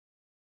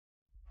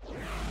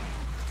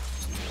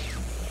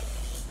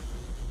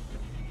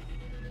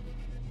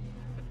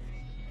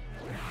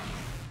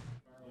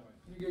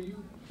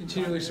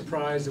continually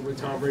surprised at what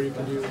Tom Brady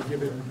can do,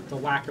 given the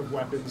lack of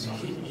weapons.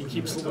 He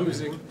keeps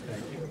losing.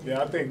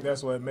 Yeah, I think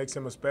that's what makes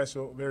him a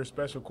very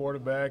special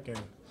quarterback, and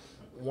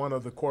one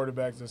of the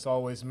quarterbacks that's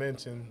always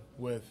mentioned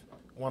with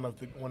one of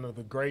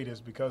the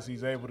greatest, because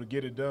he's able to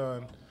get it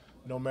done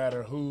no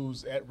matter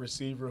who's at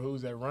receiver,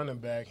 who's at running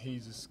back.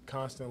 He's just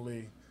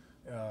constantly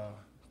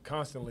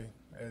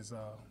as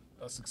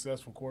a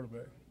successful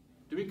quarterback.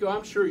 DeMeco,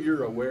 I'm sure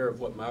you're aware of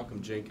what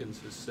Malcolm Jenkins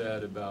has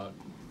said about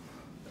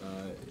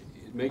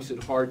it makes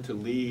it hard to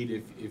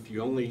lead if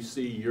you only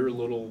see your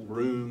little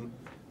room,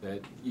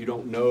 that you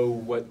don't know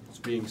what's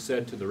being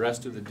said to the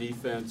rest of the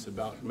defense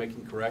about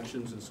making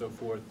corrections and so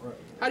forth. Right.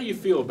 How do you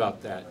feel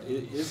about that?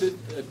 Is it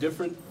a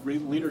different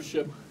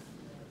leadership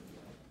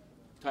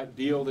type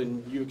deal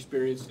than you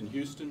experienced in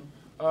Houston?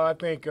 I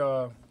think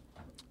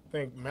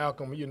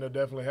Malcolm,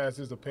 definitely has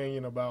his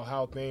opinion about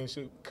how things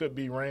could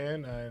be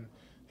ran, and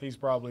he's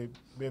probably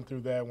been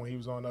through that when he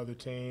was on other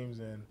teams.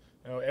 And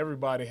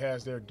everybody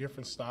has their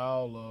different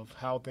style of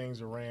how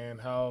things are ran,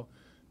 how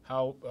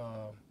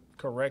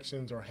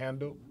corrections are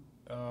handled.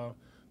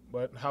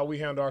 But how we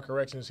handle our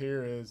corrections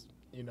here is,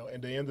 and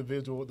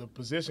the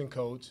position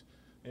coach,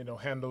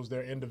 handles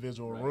their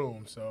individual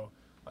room. So,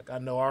 like, I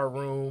know our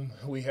room,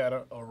 we had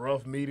a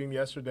rough meeting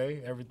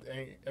yesterday.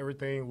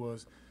 Everything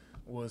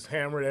was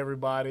hammered.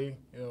 Everybody,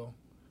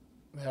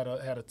 had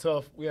a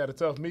tough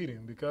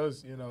meeting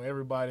because,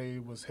 everybody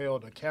was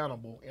held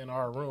accountable in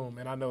our room.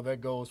 And I know that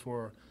goes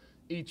for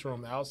each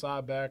room, the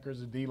outside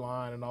backers, the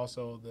D-line, and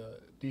also the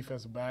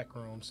defensive back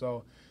room.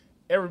 So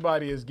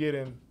everybody is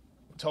getting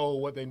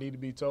told what they need to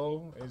be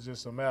told. It's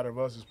just a matter of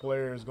us as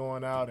players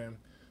going out and,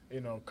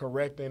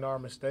 correcting our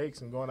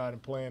mistakes and going out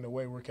and playing the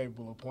way we're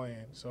capable of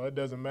playing. So it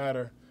doesn't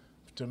matter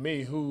to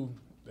me who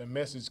the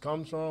message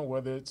comes from,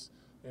 whether it's,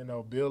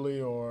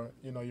 Billy or,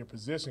 your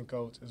position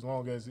coach, as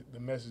long as the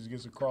message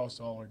gets across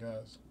to all our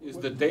guys. Is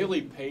the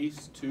daily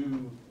pace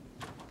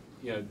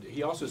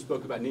he also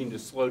spoke about needing to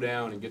slow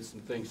down and get some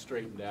things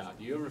straightened out.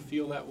 Do you ever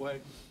feel that way?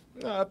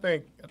 No, I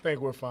think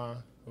we're fine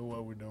with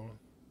what we're doing.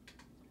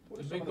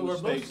 DeMeco,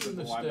 are most of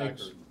the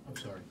mistakes? I'm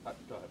sorry.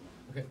 Go ahead.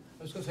 Okay,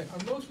 I was going to say,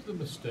 are most of the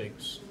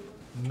mistakes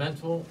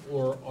mental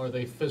or are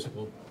they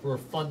physical, where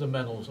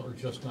fundamentals are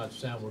just not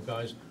sound, where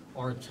guys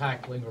aren't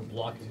tackling or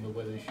blocking the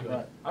way they should?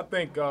 Right. I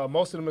think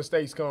most of the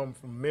mistakes come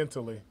from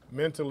mentally.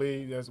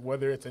 Mentally,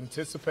 whether it's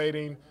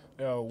anticipating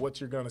what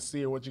you're going to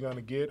see or what you're going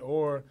to get,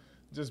 or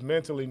just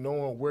mentally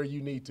knowing where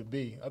you need to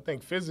be. I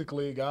think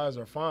physically guys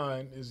are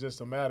fine. It's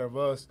just a matter of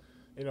us,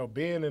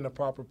 being in the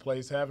proper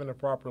place, having the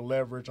proper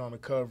leverage on the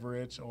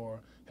coverage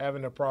or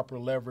having the proper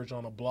leverage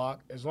on a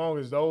block. As long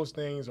as those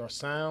things are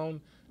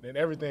sound, then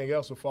everything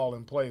else will fall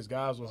in place.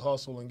 Guys will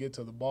hustle and get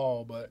to the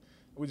ball, but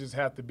we just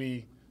have to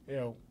be,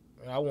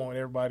 I want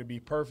everybody to be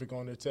perfect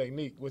on their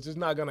technique, which is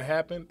not going to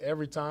happen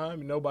every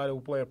time. Nobody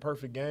will play a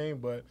perfect game,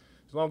 but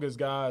as long as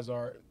guys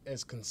are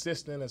as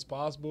consistent as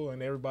possible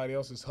and everybody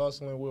else is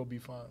hustling, we'll be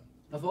fine.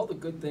 Of all the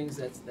good things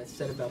that's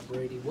said about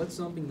Brady, what's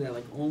something that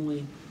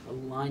only a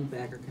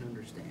linebacker can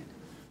understand?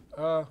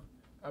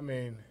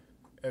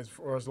 As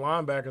far as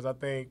linebackers, I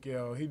think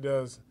he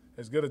does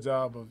as good a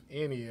job of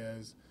any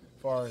as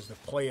far as the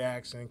play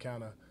action,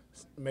 kind of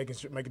making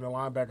the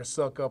linebacker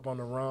suck up on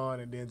the run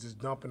and then just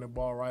dumping the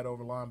ball right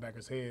over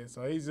linebacker's head.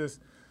 So he's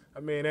just,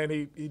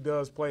 and he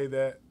does play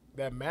that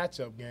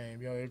matchup game.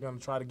 They're going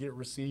to try to get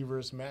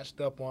receivers matched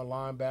up on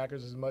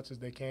linebackers as much as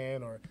they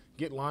can, or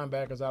get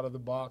linebackers out of the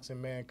box in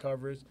man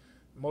coverage.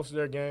 Most of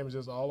their game is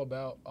just all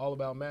about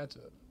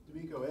matchup.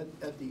 DeMeco,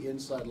 at the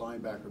inside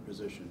linebacker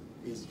position,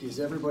 is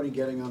everybody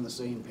getting on the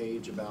same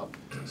page about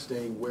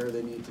staying where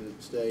they need to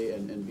stay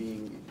and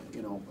being,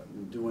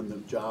 doing the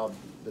job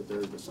that they're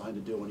assigned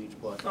to do on each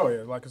play? Oh,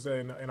 yeah. Like I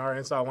said, in our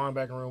inside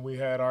linebacker room, we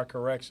had our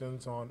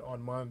corrections on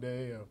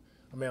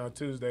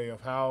Tuesday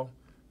of how,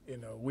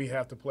 we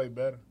have to play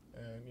better.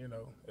 And,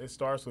 it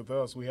starts with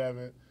us. We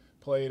haven't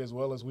played as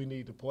well as we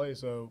need to play,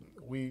 so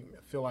we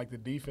feel like the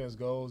defense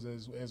goes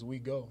as we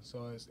go.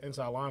 So as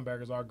inside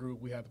linebackers, our group,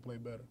 we have to play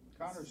better.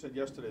 Connor said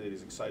yesterday that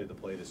he's excited to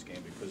play this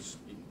game because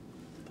you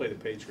play the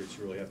Patriots,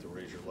 you really have to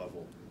raise your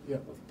level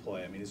of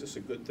play. Is this a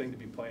good thing to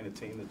be playing a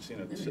team that's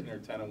sitting there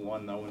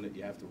 10-1, knowing that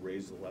you have to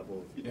raise the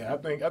level? Yeah, I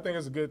think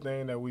it's a good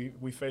thing that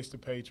we face the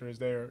Patriots.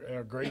 They're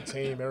a great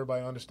team.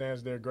 Everybody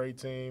understands they're a great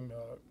team,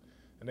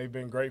 and they've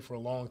been great for a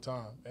long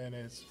time. And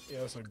it's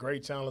a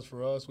great challenge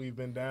for us. We've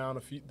been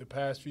down the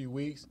past few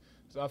weeks,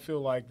 so I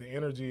feel like the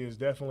energy is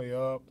definitely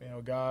up.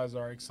 Guys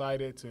are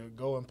excited to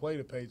go and play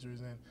the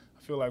Patriots, and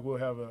I feel like we'll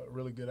have a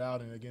really good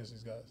outing against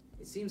these guys.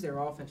 It seems their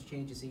offense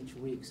changes each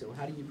week, so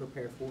how do you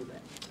prepare for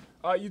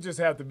that? You just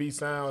have to be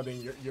sound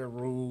in your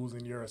rules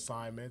and your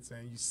assignments,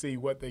 and you see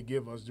what they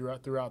give us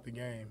throughout the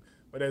game.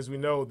 But as we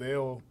know,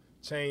 they'll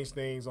change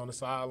things on the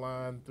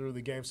sideline through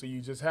the game, so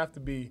you just have to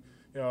be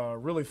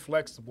really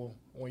flexible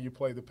when you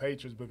play the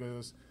Patriots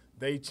because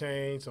they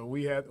change. So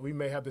we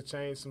may have to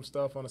change some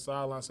stuff on the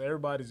sideline. So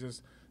everybody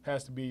just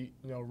has to be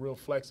real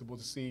flexible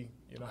to see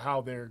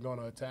how they're going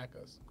to attack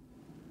us.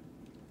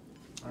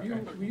 Were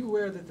you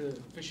aware that the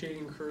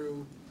officiating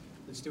crew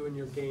that's doing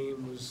your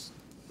game was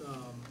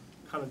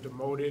kind of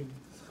demoted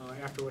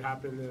after what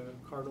happened in the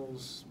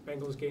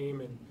Cardinals-Bengals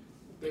game, and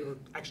they were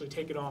actually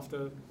taken off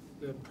the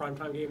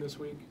primetime game this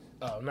week?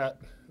 Oh,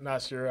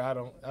 not sure. I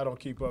don't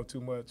keep up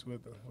too much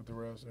with the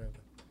refs.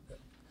 Yeah.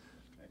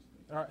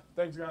 All right,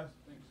 thanks guys.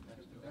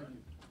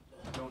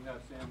 Don't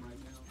have Sam right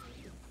now.